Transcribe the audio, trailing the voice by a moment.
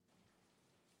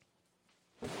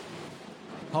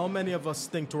How many of us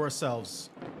think to ourselves,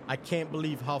 I can't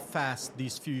believe how fast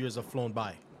these few years have flown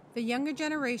by? The younger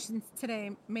generations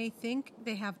today may think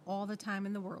they have all the time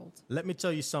in the world. Let me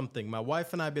tell you something. My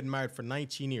wife and I have been married for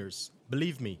 19 years.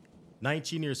 Believe me,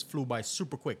 19 years flew by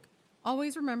super quick.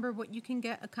 Always remember what you can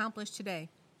get accomplished today.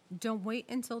 Don't wait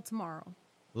until tomorrow.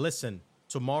 Listen,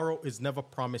 tomorrow is never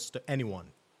promised to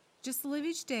anyone. Just live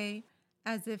each day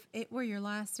as if it were your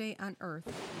last day on earth,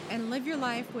 and live your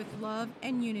life with love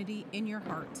and unity in your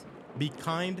heart. Be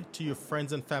kind to your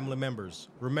friends and family members.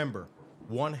 Remember,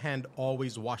 one hand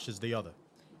always washes the other.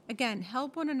 Again,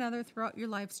 help one another throughout your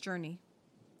life's journey.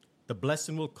 The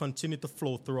blessing will continue to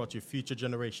flow throughout your future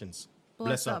generations.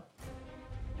 Bless up.